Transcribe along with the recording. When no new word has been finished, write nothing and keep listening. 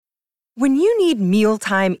When you need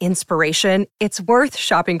mealtime inspiration, it's worth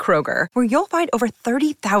shopping Kroger, where you'll find over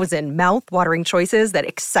 30,000 mouth-watering choices that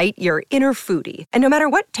excite your inner foodie. And no matter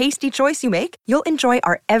what tasty choice you make, you'll enjoy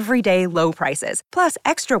our everyday low prices, plus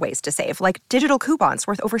extra ways to save, like digital coupons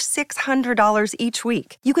worth over $600 each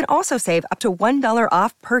week. You can also save up to $1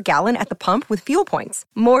 off per gallon at the pump with fuel points.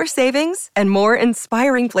 More savings and more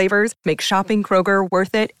inspiring flavors make shopping Kroger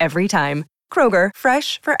worth it every time. Kroger,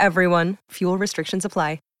 fresh for everyone. Fuel restrictions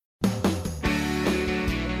apply.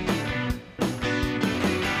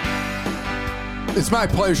 It's my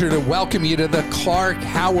pleasure to welcome you to the Clark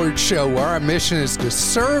Howard Show, where our mission is to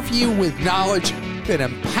serve you with knowledge that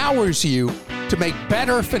empowers you to make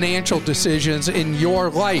better financial decisions in your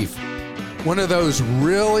life. One of those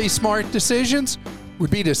really smart decisions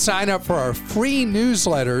would be to sign up for our free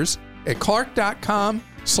newsletters at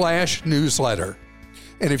clark.com/newsletter.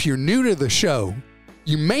 And if you're new to the show,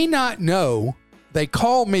 you may not know they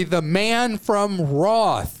call me the man from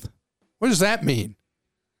Roth. What does that mean?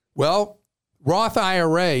 Well, Roth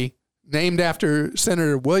IRA, named after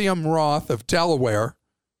Senator William Roth of Delaware,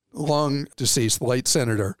 long deceased late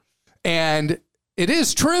senator. And it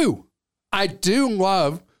is true. I do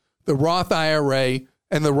love the Roth IRA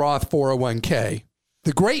and the Roth 401k.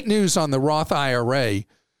 The great news on the Roth IRA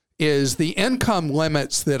is the income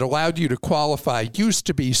limits that allowed you to qualify used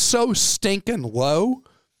to be so stinking low,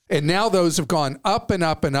 and now those have gone up and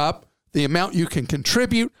up and up. The amount you can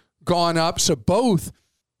contribute gone up, so both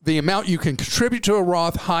the amount you can contribute to a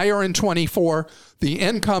Roth higher in 24, the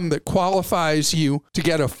income that qualifies you to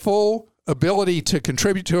get a full ability to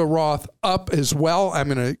contribute to a Roth up as well. I'm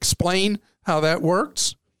going to explain how that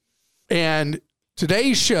works. And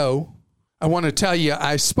today's show, I want to tell you,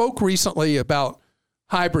 I spoke recently about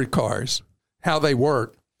hybrid cars, how they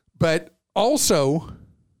work, but also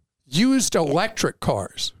used electric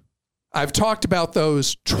cars. I've talked about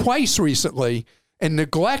those twice recently and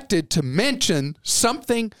neglected to mention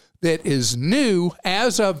something that is new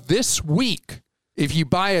as of this week. If you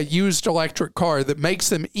buy a used electric car, that makes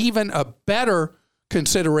them even a better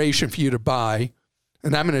consideration for you to buy.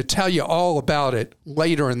 And I'm going to tell you all about it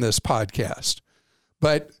later in this podcast.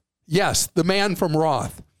 But yes, the man from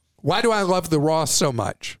Roth. Why do I love the Roth so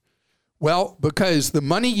much? Well, because the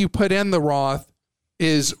money you put in the Roth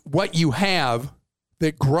is what you have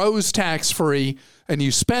that grows tax-free and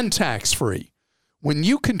you spend tax-free. When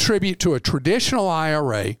you contribute to a traditional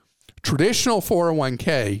IRA, traditional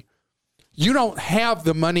 401k, you don't have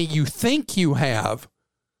the money you think you have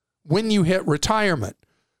when you hit retirement,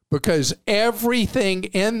 because everything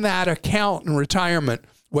in that account in retirement,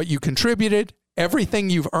 what you contributed,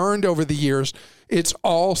 everything you've earned over the years, it's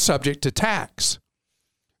all subject to tax.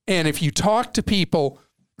 And if you talk to people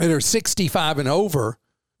that are 65 and over,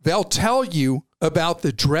 they'll tell you about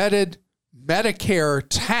the dreaded Medicare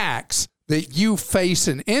tax that you face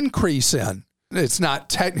an increase in. It's not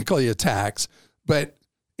technically a tax, but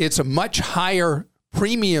it's a much higher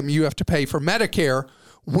premium you have to pay for Medicare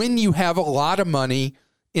when you have a lot of money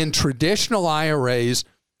in traditional IRAs,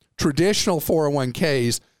 traditional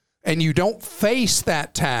 401ks, and you don't face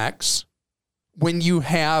that tax when you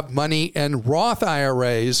have money in Roth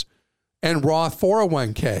IRAs and Roth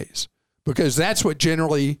 401ks, because that's what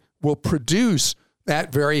generally will produce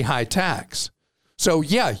that very high tax. So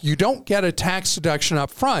yeah, you don't get a tax deduction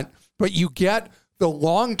up front, but you get the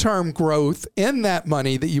long-term growth in that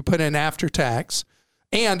money that you put in after tax,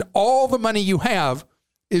 and all the money you have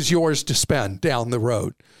is yours to spend down the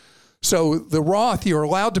road. So the Roth, you're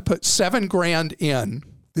allowed to put $7,000 in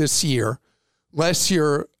this year. Unless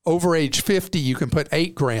you're over age 50, you can put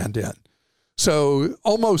 $8,000 in. So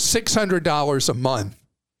almost $600 a month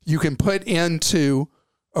you can put into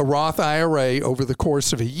a Roth IRA over the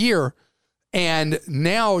course of a year. And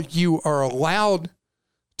now you are allowed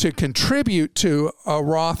to contribute to a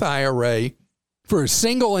Roth IRA. For a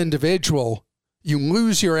single individual, you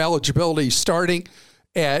lose your eligibility starting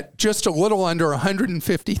at just a little under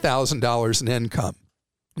 $150,000 in income.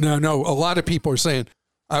 No, a lot of people are saying,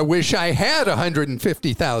 I wish I had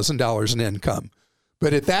 $150,000 in income.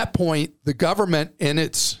 But at that point, the government, in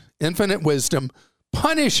its infinite wisdom,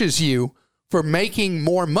 punishes you for making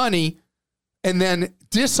more money and then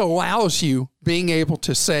disallows you being able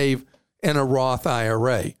to save in a Roth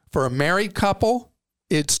IRA. For a married couple,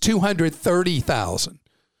 it's $230,000.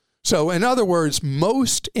 So in other words,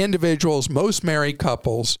 most individuals, most married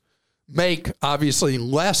couples make obviously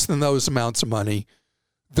less than those amounts of money.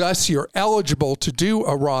 Thus, you're eligible to do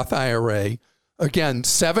a Roth IRA. Again,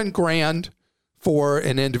 $7,000 for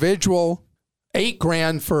an individual,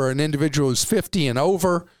 $8,000 for an individual who's 50 and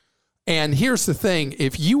over. And here's the thing,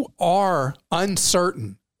 if you are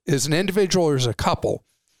uncertain as an individual or as a couple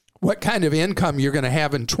what kind of income you're going to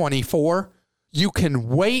have in 24, you can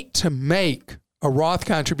wait to make a Roth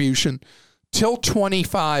contribution till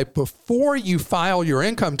 25 before you file your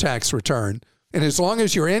income tax return. And as long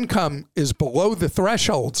as your income is below the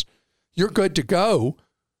thresholds, you're good to go.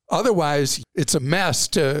 Otherwise, it's a mess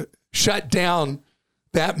to shut down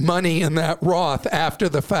that money in that Roth after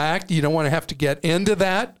the fact. You don't want to have to get into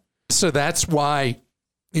that. So that's why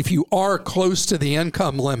if you are close to the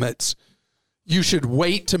income limits, you should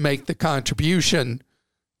wait to make the contribution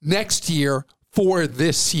next year for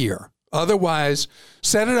this year. Otherwise,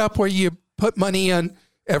 set it up where you put money in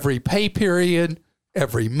every pay period,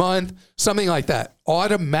 every month, something like that.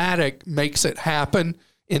 Automatic makes it happen.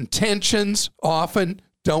 Intentions often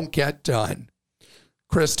don't get done.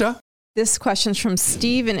 Krista? This question's from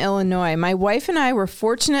Steve in Illinois. My wife and I were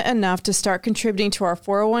fortunate enough to start contributing to our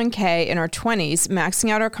 401k in our 20s, maxing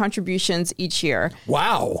out our contributions each year.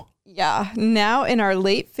 Wow. Yeah. Now in our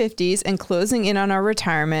late 50s and closing in on our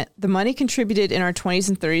retirement, the money contributed in our 20s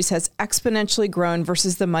and 30s has exponentially grown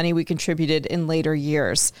versus the money we contributed in later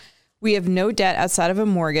years. We have no debt outside of a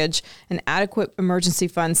mortgage and adequate emergency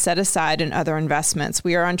funds set aside and other investments.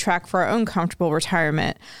 We are on track for our own comfortable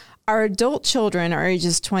retirement. Our adult children are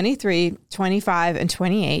ages 23, 25, and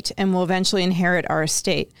 28 and will eventually inherit our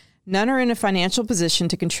estate. None are in a financial position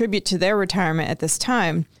to contribute to their retirement at this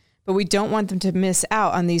time, but we don't want them to miss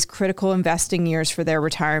out on these critical investing years for their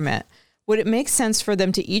retirement. Would it make sense for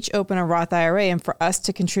them to each open a Roth IRA and for us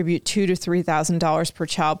to contribute $2,000 to $3,000 per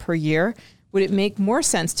child per year? Would it make more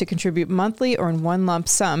sense to contribute monthly or in one lump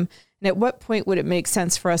sum? And at what point would it make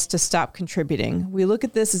sense for us to stop contributing? We look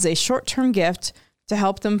at this as a short-term gift to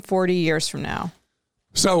help them 40 years from now.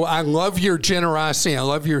 So I love your generosity. I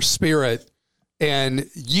love your spirit. And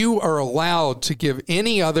you are allowed to give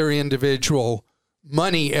any other individual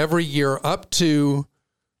money every year up to,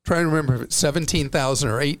 trying to remember if it's 17,000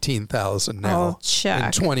 or 18,000 now. Oh, check.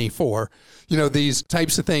 In 24. You know, these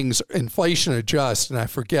types of things, inflation adjust, and I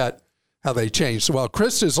forget how they change. So while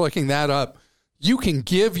Krista's looking that up, you can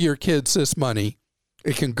give your kids this money.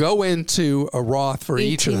 It can go into a Roth for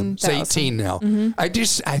each of them. It's 18 now. Mm-hmm.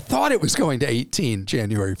 I thought it was going to 18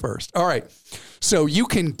 January 1st. All right. So you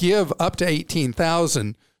can give up to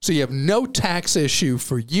 18,000. So you have no tax issue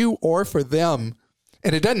for you or for them.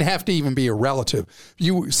 And it doesn't have to even be a relative.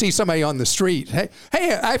 You see somebody on the street, hey,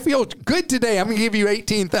 I feel good today. I'm going to give you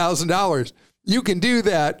 $18,000. You can do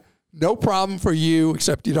that. No problem for you,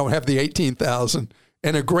 except you don't have the $18,000,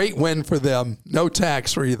 and a great win for them. No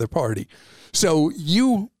tax for either party. So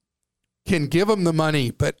you can give them the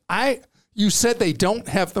money, but you said they don't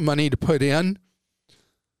have the money to put in.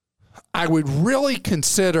 I would really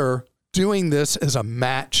consider doing this as a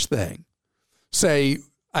match thing. Say,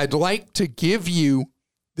 I'd like to give you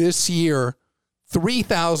this year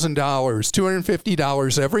 $3,000,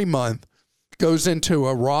 $250 every month goes into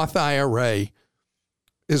a Roth IRA.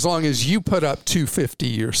 As long as you put up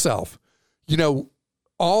 $250 yourself. You know,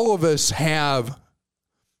 all of us have,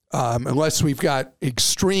 unless we've got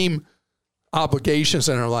extreme obligations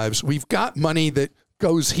in our lives, we've got money that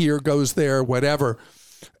goes here, goes there, whatever.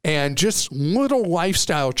 And just little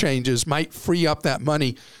lifestyle changes might free up that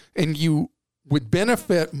money. And you would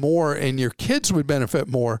benefit more, and your kids would benefit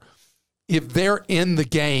more if they're in the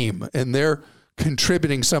game and they're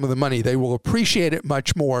contributing some of the money. They will appreciate it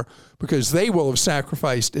much more because they will have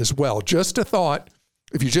sacrificed as well. Just a thought,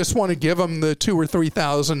 if you just want to give them the $2,000 or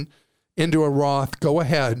 $3,000 into a Roth, go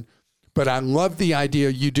ahead. But I love the idea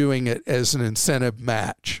of you doing it as an incentive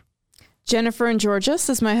match. Jennifer in Georgia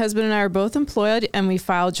says, my husband and I are both employed and we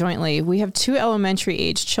file jointly. We have 2 elementary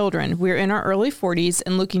age children. We're in our early 40s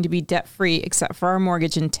and looking to be debt free except for our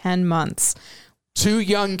mortgage in 10 months. 2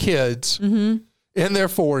 young kids in their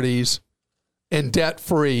 40s and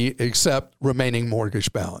debt-free except remaining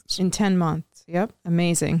mortgage balance. In 10 months. Yep.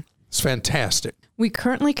 Amazing. It's fantastic. We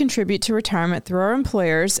currently contribute to retirement through our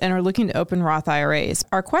employers and are looking to open Roth IRAs.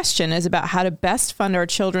 Our question is about how to best fund our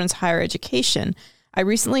children's higher education. I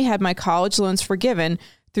recently had my college loans forgiven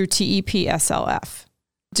through TEP-SLF.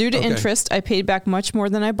 Due to interest, I paid back much more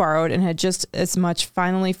than I borrowed and had just as much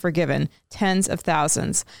finally forgiven, tens of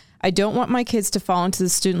thousands. I don't want my kids to fall into the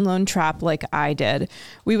student loan trap like I did.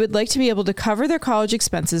 We would like to be able to cover their college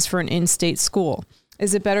expenses for an in-state school.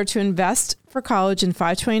 Is it better to invest for college in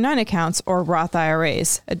 529 accounts or Roth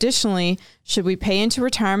IRAs? Additionally, should we pay into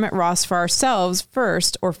retirement Roths for ourselves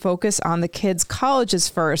first or focus on the kids' colleges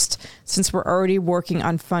first, since we're already working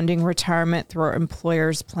on funding retirement through our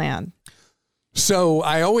employer's plan? So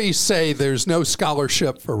I always say there's no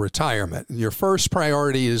scholarship for retirement. Your first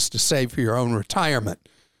priority is to save for your own retirement.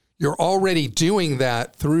 You're already doing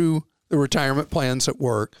that through the retirement plans at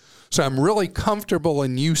work. So I'm really comfortable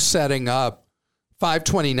in you setting up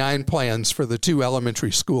 529 plans for the 2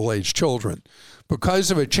 elementary school age children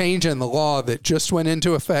because of a change in the law that just went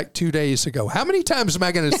into effect 2 days ago. How many times am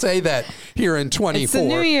I going to say that here in 24? It's the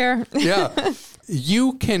new year. Yeah.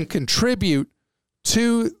 You can contribute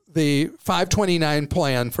to the 529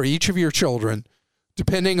 plan for each of your children,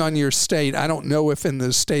 depending on your state. I don't know if in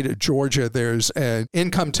the state of Georgia there's an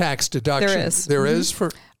income tax deduction. There is. There is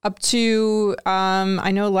for up to,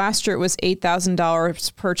 I know last year it was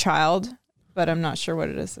 $8,000 per child, but I'm not sure what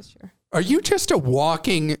it is this year. Are you just a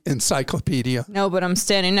walking encyclopedia? No, but I'm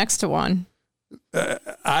standing next to one.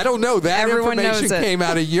 I don't know. That Everyone information knows it. came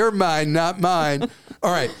out of your mind, not mine.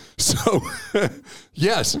 All right. So,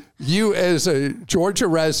 yes, you as a Georgia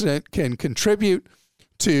resident can contribute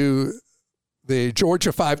to the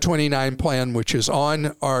Georgia 529 plan, which is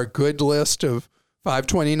on our good list of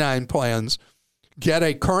 529 plans. Get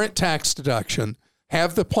a current tax deduction.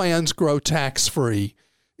 Have the plans grow tax-free.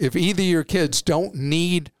 If either of your kids don't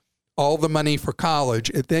need all the money for college,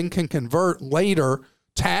 it then can convert later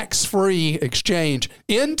tax-free exchange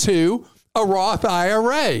into a Roth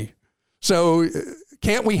IRA. So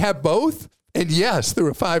can't we have both? And yes,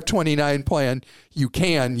 through a 529 plan, you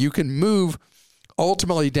can. You can move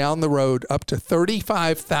ultimately down the road up to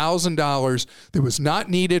 $35,000 that was not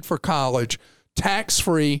needed for college,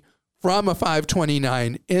 tax-free from a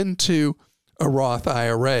 529 into a Roth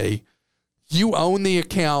IRA. You own the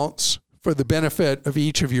accounts for the benefit of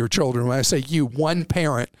each of your children. When I say you, one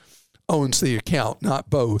parent owns the account, not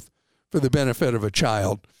both, for the benefit of a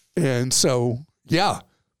child. And so, yeah,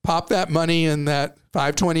 pop that money in that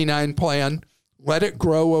 529 plan. Let it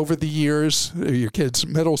grow over the years, your kids'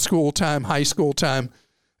 middle school time, high school time,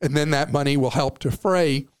 and then that money will help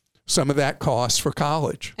defray some of that cost for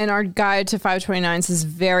college. And our guide to 529s is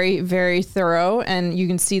very, very thorough, and you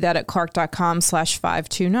can see that at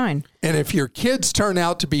clark.com/529. And if your kids turn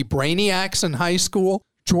out to be brainiacs in high school,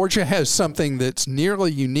 Georgia has something that's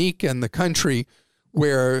nearly unique in the country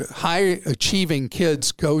where high-achieving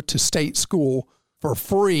kids go to state school for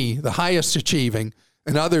free, the highest achieving,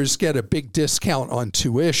 and others get a big discount on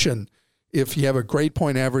tuition. If you have a grade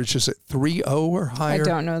point average, is it 3.0 or higher? I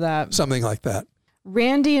don't know that. Something like that.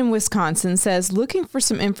 Randy in Wisconsin says, looking for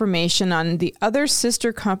some information on the other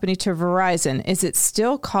sister company to Verizon. Is it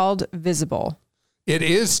still called Visible? It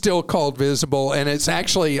is still called Visible, and it's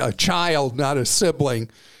actually a child, not a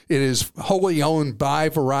sibling. It is wholly owned by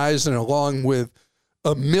Verizon along with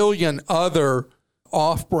a million other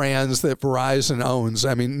off-brands that Verizon owns.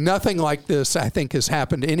 I mean, nothing like this, I think, has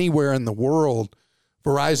happened anywhere in the world.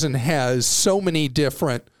 Verizon has so many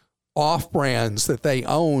different off-brands that they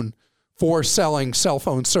own for selling cell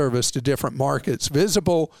phone service to different markets.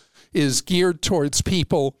 Visible is geared towards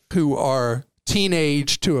people who are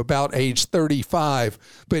teenage to about age 35,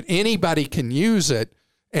 but anybody can use it,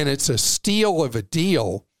 and it's a steal of a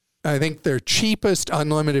deal. I think their cheapest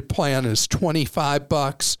unlimited plan is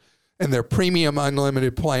 $25, and their premium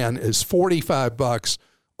unlimited plan is $45,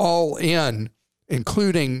 all in,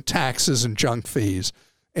 including taxes and junk fees.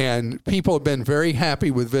 And people have been very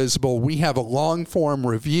happy with Visible. We have a long-form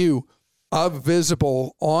review of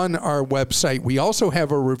Visible on our website. We also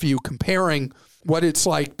have a review comparing what it's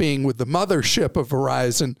like being with the mothership of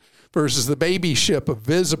Verizon versus the baby ship of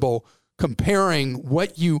Visible, comparing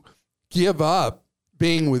what you give up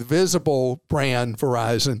being with Visible brand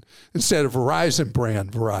Verizon instead of Verizon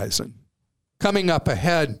brand Verizon. Coming up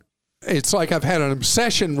ahead, it's like I've had an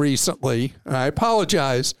obsession recently, and I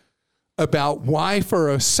apologize, about why for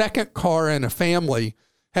a second car in a family,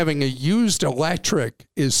 having a used electric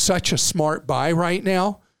is such a smart buy right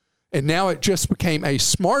now. And now it just became a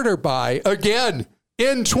smarter buy again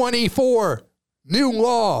in 24. New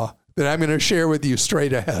law that I'm going to share with you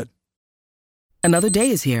straight ahead. Another day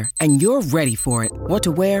is here and you're ready for it. What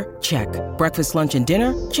to wear? Check. Breakfast, lunch, and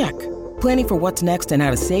dinner? Check. Planning for what's next and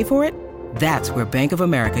how to save for it? That's where Bank of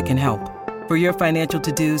America can help. For your financial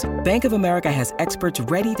to-dos, Bank of America has experts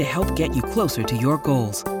ready to help get you closer to your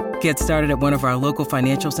goals. Get started at one of our local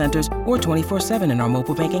financial centers or 24/7 in our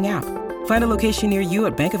mobile banking app. Find a location near you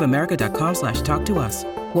at bankofamerica.com/talktous.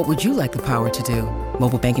 What would you like the power to do?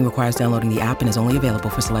 Mobile banking requires downloading the app and is only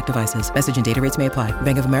available for select devices. Message and data rates may apply.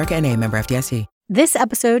 Bank of America NA, member FDIC. This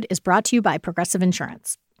episode is brought to you by Progressive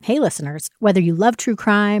Insurance. Hey, listeners, whether you love true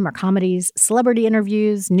crime or comedies, celebrity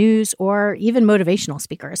interviews, news, or even motivational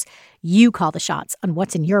speakers, you call the shots on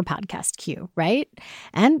what's in your podcast queue, right?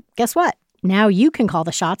 And guess what? Now you can call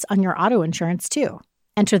the shots on your auto insurance, too.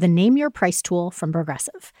 Enter the Name Your Price tool from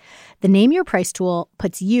Progressive. The Name Your Price tool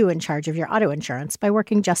puts you in charge of your auto insurance by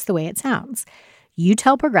working just the way it sounds. You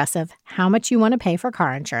tell Progressive how much you want to pay for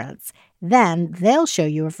car insurance. Then they'll show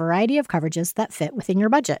you a variety of coverages that fit within your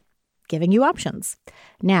budget, giving you options.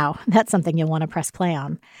 Now, that's something you'll want to press play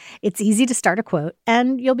on. It's easy to start a quote,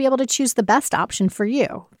 and you'll be able to choose the best option for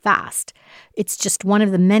you fast. It's just one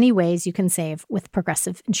of the many ways you can save with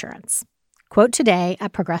Progressive Insurance. Quote today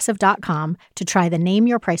at Progressive.com to try the Name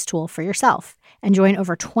Your Price tool for yourself and join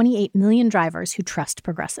over 28 million drivers who trust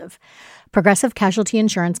Progressive. Progressive Casualty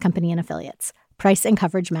Insurance Company and Affiliates. Price and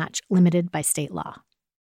coverage match limited by state law.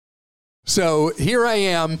 So here I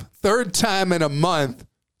am, third time in a month,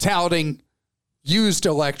 touting used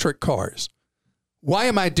electric cars. Why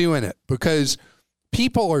am I doing it? Because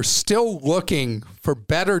people are still looking for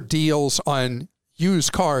better deals on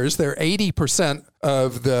used cars. They're 80%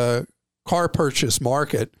 of the car purchase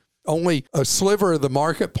market. Only a sliver of the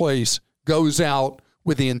marketplace goes out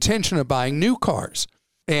with the intention of buying new cars.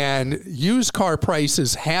 And used car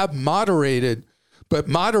prices have moderated, but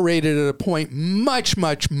moderated at a point much,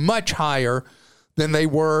 much, much higher than they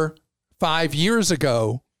were 5 years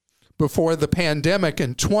ago before the pandemic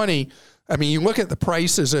in 20. I mean, you look at the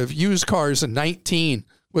prices of used cars in 19,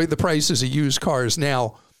 look at the prices of used cars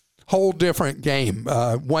now, whole different game.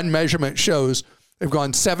 One measurement shows they've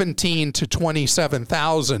gone 17 to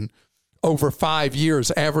 27,000 over 5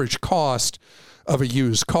 years, average cost of a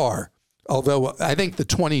used car. Although I think the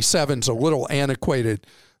 27's a little antiquated.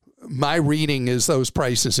 My reading is those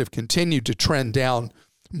prices have continued to trend down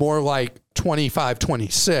more like 25,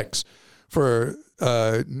 26 for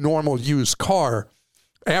a normal used car,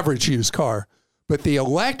 average used car. But the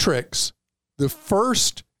electrics, the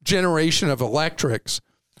first generation of electrics,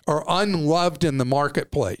 are unloved in the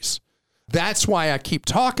marketplace. That's why I keep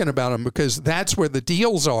talking about them, because that's where the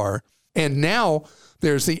deals are. And now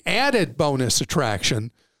there's the added bonus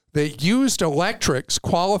attraction that used electrics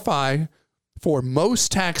qualify for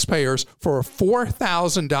most taxpayers for a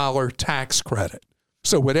 $4,000 tax credit.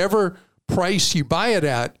 So whatever price you buy it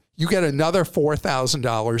at, you get another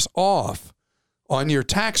 $4,000 off on your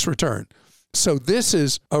tax return. So this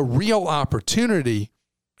is a real opportunity.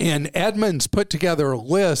 And Edmunds put together a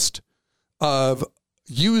list of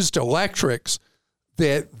used electrics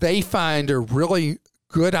that they find are really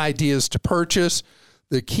good ideas to purchase.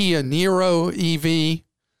 The Kia Niro EV,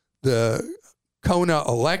 the Kona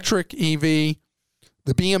Electric EV,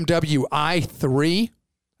 the BMW i3.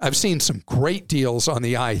 I've seen some great deals on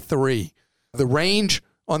the i3. The range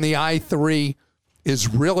on the i3 is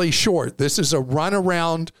really short. This is a run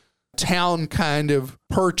around town kind of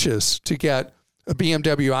purchase to get a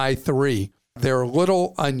BMW i3. They're a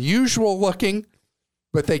little unusual looking,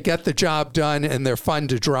 but they get the job done and they're fun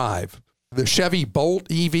to drive. The Chevy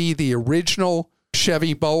Bolt EV, the original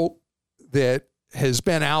Chevy Bolt that has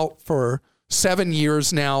been out for 7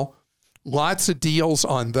 years now, lots of deals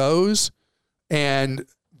on those. And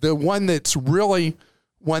the one that's really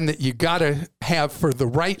one that you got to have for the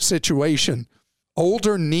right situation,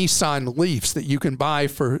 older Nissan Leafs that you can buy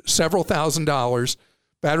for several $1,000s,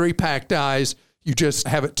 battery pack dies, you just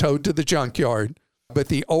have it towed to the junkyard. But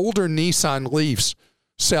the older Nissan Leafs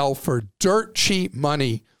sell for dirt cheap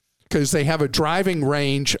money because they have a driving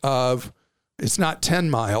range of, it's not 10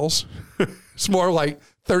 miles. It's more like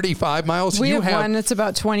 35 miles. We have one that's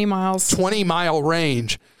about 20 miles. 20-mile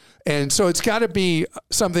range. And so it's got to be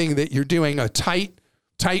something that you're doing a tight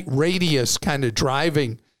radius kind of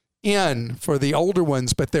driving in for the older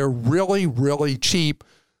ones, but they're really, really cheap,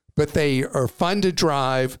 but they are fun to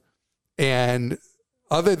drive. And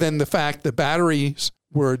other than the fact the batteries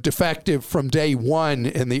were defective from day one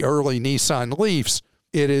in the early Nissan Leafs,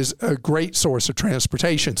 it is a great source of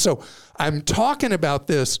transportation. So I'm talking about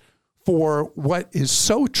this for what is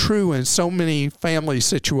so true in so many family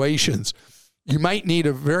situations. You might need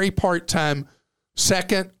a very part-time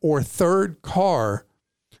second or third car,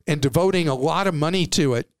 and devoting a lot of money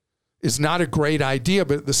to it is not a great idea.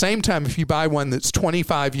 But at the same time, if you buy one that's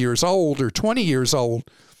 25 years old or 20 years old,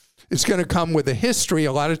 it's going to come with a history,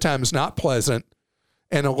 a lot of times not pleasant,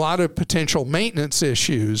 and a lot of potential maintenance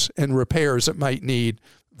issues and repairs it might need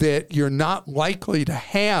that you're not likely to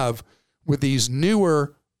have with these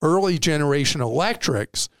newer early generation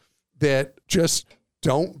electrics that just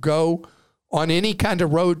don't go on any kind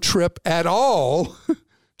of road trip at all,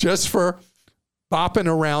 just for bopping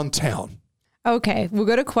around town. Okay, we'll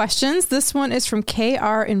go to questions. This one is from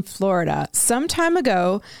KR in Florida. Some time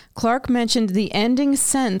ago, Clark mentioned the ending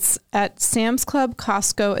cents at Sam's Club,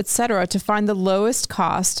 Costco, etc. to find the lowest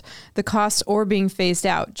cost, the cost or being phased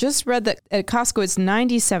out. Just read that at Costco it's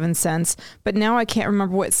 97 cents, but now I can't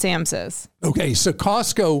remember what Sam's is. Okay, so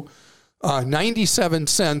Costco, 97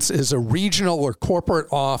 cents is a regional or corporate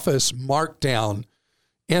office markdown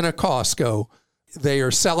in a Costco. They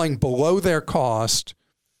are selling below their cost,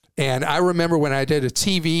 And I remember when I did a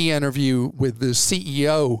TV interview with the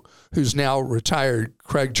CEO, who's now retired,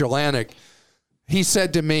 Craig Jelinek, he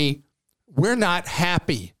said to me, we're not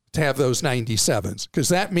happy to have those 97s because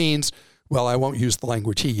that means, well, I won't use the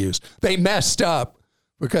language he used. They messed up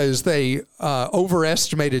because they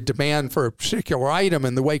overestimated demand for a particular item.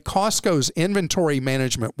 And the way Costco's inventory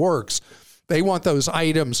management works, they want those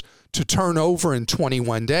items to turn over in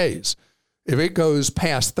 21 days. If it goes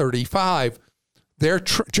past 35, they're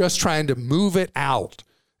just trying to move it out,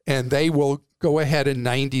 and they will go ahead and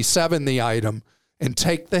 97 the item and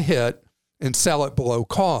take the hit and sell it below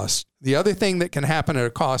cost. The other thing that can happen at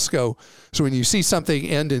a Costco is when you see something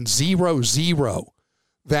end in 00,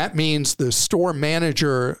 that means the store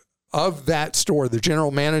manager of that store, the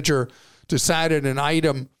general manager, decided an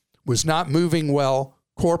item was not moving well,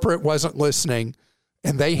 corporate wasn't listening,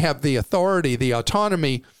 and they have the authority, the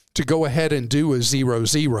autonomy to go ahead and do a 00.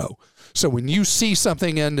 So when you see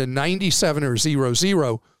something end in 97 or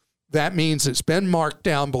 00, that means it's been marked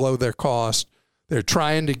down below their cost. They're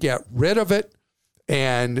trying to get rid of it,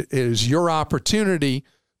 and it is your opportunity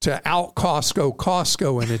to out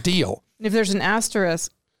Costco in a deal. If there's an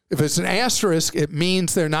asterisk. If it's an asterisk, it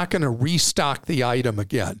means they're not going to restock the item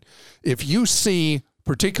again. If you see,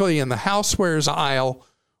 particularly in the housewares aisle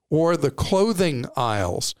or the clothing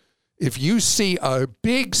aisles, if you see a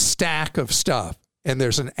big stack of stuff and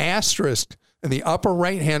there's an asterisk in the upper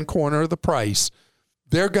right-hand corner of the price,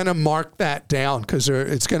 they're going to mark that down because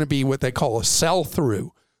it's going to be what they call a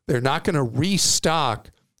sell-through. They're not going to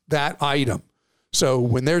restock that item. So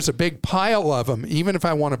when there's a big pile of them, even if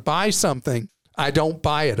I want to buy something, I don't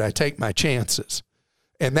buy it. I take my chances.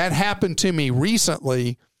 And that happened to me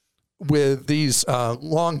recently with these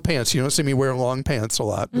long pants. You don't see me wearing long pants a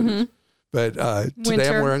lot, but today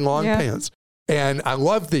I'm wearing long pants. And I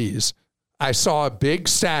love these. I saw a big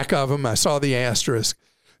stack of them. I saw the asterisk.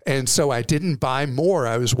 And so I didn't buy more.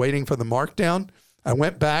 I was waiting for the markdown. I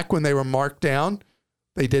went back when they were marked down.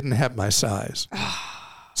 They didn't have my size.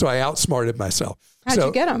 So I outsmarted myself. How'd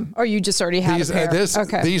you get them? Or you just already had a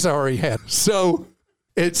pair? These I already had. So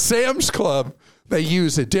at Sam's Club, they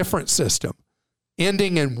use a different system,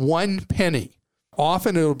 ending in 1 penny.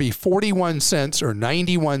 Often it'll be 41 cents or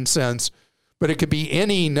 91 cents, but it could be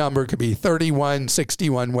any number. It could be 31,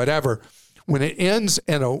 61, whatever. When it ends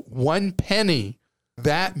in a 1 penny,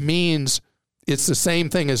 that means it's the same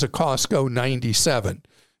thing as a Costco 97.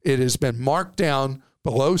 It has been marked down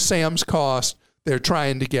below Sam's cost. They're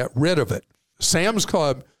trying to get rid of it. Sam's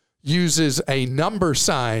Club uses a number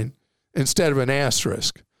sign instead of an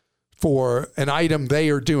asterisk for an item they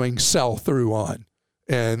are doing sell-through on.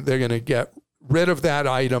 And they're going to get rid of that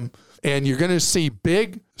item. And you're going to see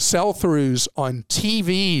big sell-throughs on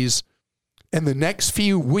TVs in the next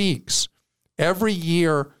few weeks. Every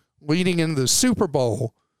year leading into the Super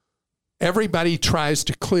Bowl, everybody tries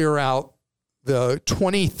to clear out the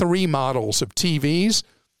 23 models of TVs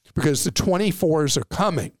because the 24s are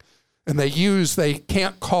coming. And they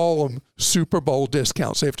can't call them Super Bowl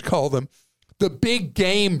discounts. They have to call them the big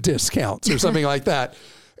game discounts or something like that.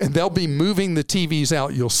 And they'll be moving the TVs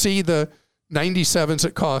out. You'll see the 97s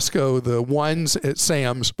at Costco, the ones at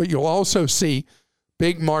Sam's, but you'll also see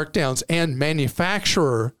big markdowns and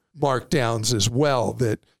manufacturer markdowns as well,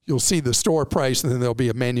 that you'll see the store price and then there'll be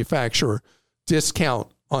a manufacturer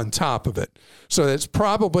discount on top of it. So that's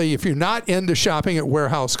probably, if you're not into shopping at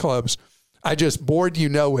warehouse clubs, I just bored you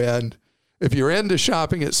no end. If you're into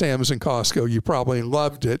shopping at Sam's and Costco, you probably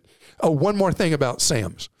loved it. Oh, one more thing about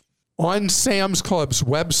Sam's. On Sam's Club's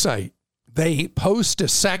website, they post a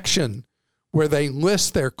section where they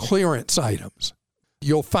list their clearance items.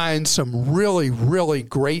 You'll find some really, really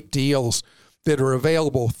great deals that are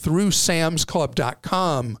available through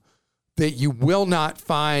samsclub.com that you will not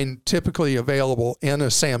find typically available in a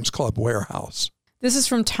Sam's Club warehouse. This is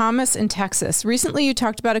from Thomas in Texas. Recently, you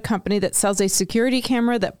talked about a company that sells a security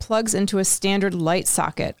camera that plugs into a standard light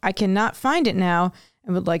socket. I cannot find it now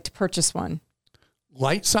and would like to purchase one.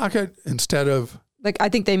 Light socket instead of... I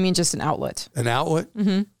think they mean just an outlet. An outlet?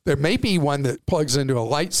 Mm-hmm. There may be one that plugs into a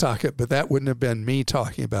light socket, but that wouldn't have been me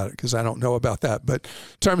talking about it because I don't know about that. But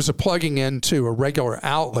in terms of plugging into a regular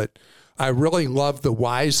outlet, I really love the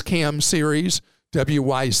WiseCam series,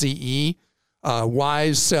 WYZE.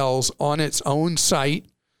 Wise sells on its own site.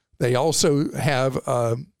 They also have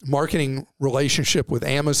a marketing relationship with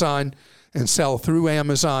Amazon and sell through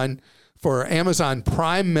Amazon. For Amazon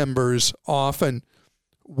Prime members, often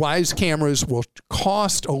Wise cameras will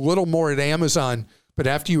cost a little more at Amazon, but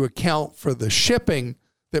after you account for the shipping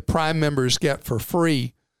that Prime members get for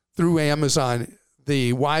free through Amazon,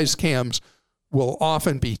 the Wise cams will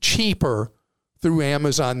often be cheaper through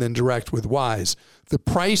Amazon than direct with Wise. The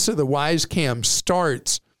price of the Wise Cam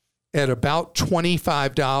starts at about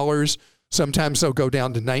 $25. Sometimes they'll go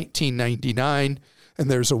down to $19.99, and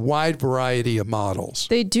there's a wide variety of models.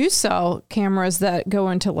 They do sell cameras that go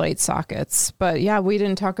into light sockets, but yeah, we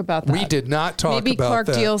didn't talk about that. We did not talk Maybe about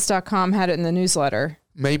that. ClarkDeals.com had it in the newsletter.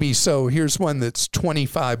 Maybe so. Here's one that's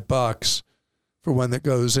 $25 for one that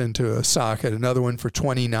goes into a socket, another one for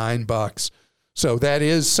 $29. So that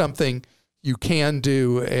is something you can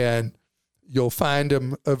do, and you'll find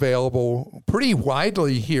them available pretty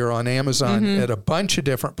widely here on Amazon at a bunch of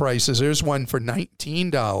different prices. There's one for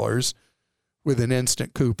 $19 with an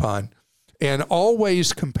instant coupon. And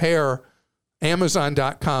always compare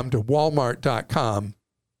Amazon.com to Walmart.com,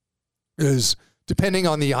 because depending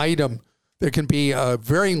on the item, there can be a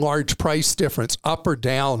very large price difference up or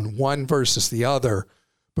down one versus the other,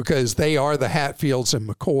 because they are the Hatfields and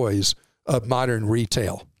McCoys of modern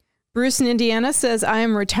retail. Bruce in Indiana says, I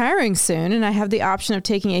am retiring soon and I have the option of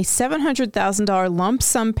taking a $700,000 lump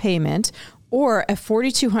sum payment or a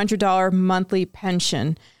 $4,200 monthly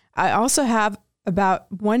pension. I also have about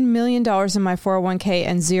 $1 million in my 401k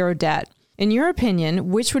and zero debt. In your opinion,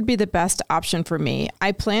 which would be the best option for me?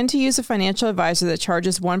 I plan to use a financial advisor that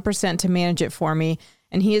charges 1% to manage it for me,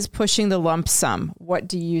 and he is pushing the lump sum. What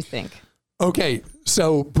do you think? Okay,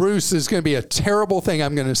 so Bruce, is going to be a terrible thing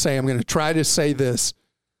I'm going to say. I'm going to try to say this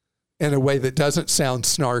in a way that doesn't sound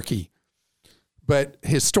snarky. But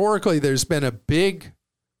historically, there's been a big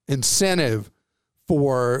incentive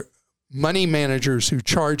for money managers who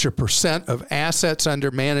charge a percent of assets under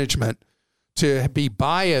management to be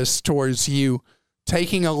biased towards you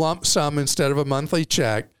taking a lump sum instead of a monthly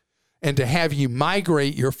check, and to have you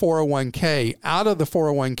migrate your 401k out of the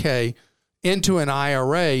 401k into an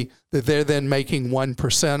IRA that they're then making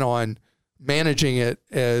 1% on, managing it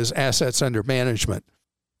as assets under management.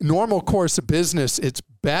 Normal course of business, it's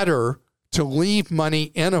better to leave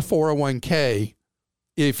money in a 401k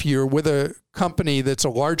if you're with a company that's a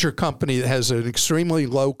larger company that has an extremely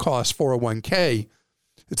low cost 401k.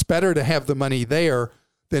 It's better to have the money there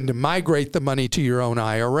than to migrate the money to your own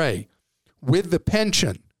IRA. With the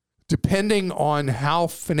pension, depending on how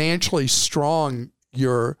financially strong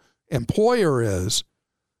your employer is,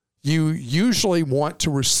 you usually want to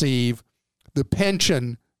receive the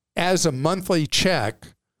pension as a monthly check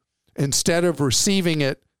instead of receiving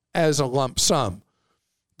it as a lump sum.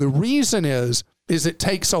 The reason is it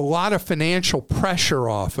takes a lot of financial pressure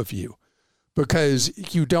off of you,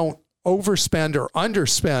 because you don't overspend or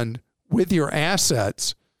underspend with your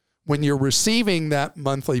assets when you're receiving that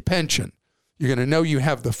monthly pension. You're going to know you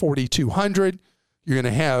have the $4,200. You're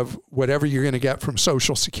going to have whatever you're going to get from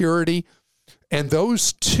Social Security. And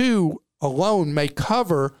those two alone may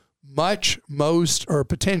cover much, most, or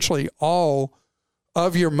potentially all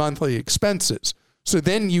of your monthly expenses. So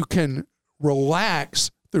then you can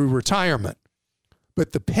relax through retirement.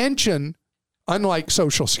 But the pension, unlike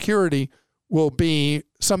Social Security, will be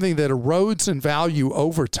something that erodes in value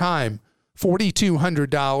over time.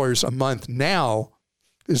 $4,200 a month now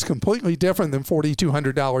is completely different than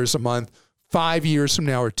 $4,200 a month 5 years from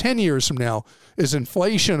now or 10 years from now, as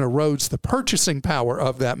inflation erodes the purchasing power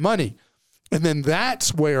of that money. And then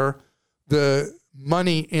that's where the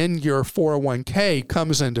money in your 401k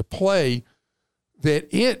comes into play,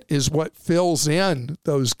 that it is what fills in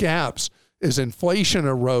those gaps as inflation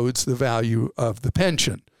erodes the value of the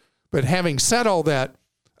pension. But having said all that,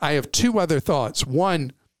 I have two other thoughts.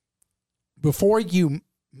 One, before you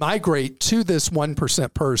migrate to this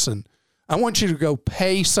 1% person, I want you to go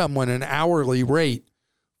pay someone an hourly rate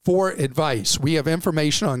for advice. We have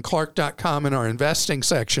information on Clark.com in our investing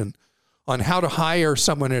section on how to hire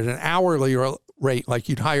someone at an hourly rate, like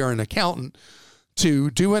you'd hire an accountant, to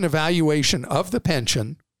do an evaluation of the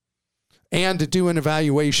pension and to do an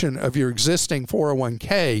evaluation of your existing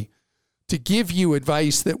 401k, to give you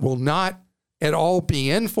advice that will not at all be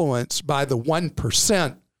influenced by the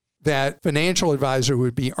 1% that financial advisor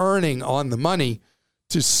would be earning on the money,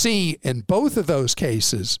 to see in both of those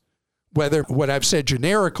cases whether what I've said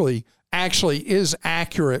generically actually is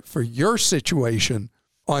accurate for your situation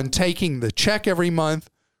on taking the check every month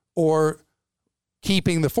or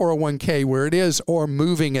keeping the 401k where it is or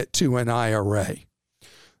moving it to an IRA.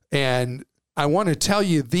 And I want to tell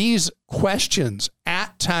you, these questions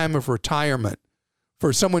at time of retirement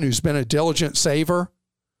for someone who's been a diligent saver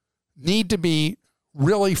need to be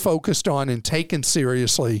really focused on and taken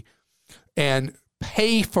seriously, and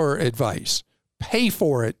pay for advice. Pay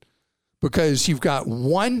for it, because you've got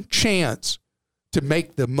one chance to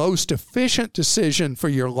make the most efficient decision for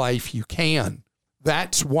your life you can.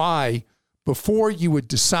 That's why before you would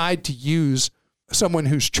decide to use someone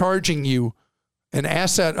who's charging you an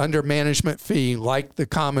asset under management fee like the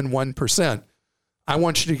common 1%. I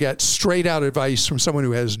want you to get straight out advice from someone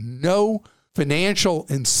who has no financial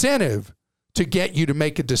incentive to get you to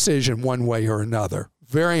make a decision one way or another.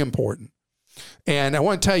 Very important. And I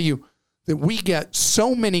want to tell you that we get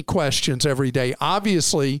so many questions every day.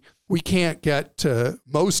 Obviously, we can't get to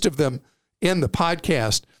most of them in the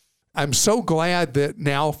podcast. I'm so glad that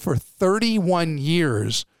now for 31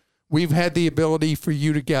 years, we've had the ability for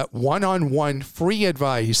you to get one-on-one free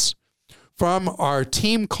advice from our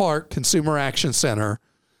Team Clark Consumer Action Center.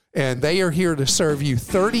 And they are here to serve you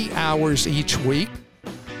 30 hours each week.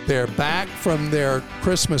 They're back from their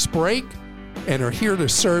Christmas break and are here to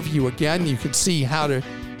serve you again. You can see how to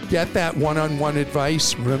get that one-on-one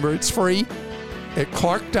advice. Remember, it's free at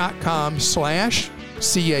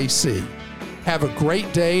clark.com/CAC. Have a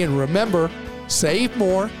great day, and remember, save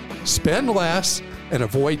more, spend less, and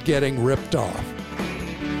avoid getting ripped off.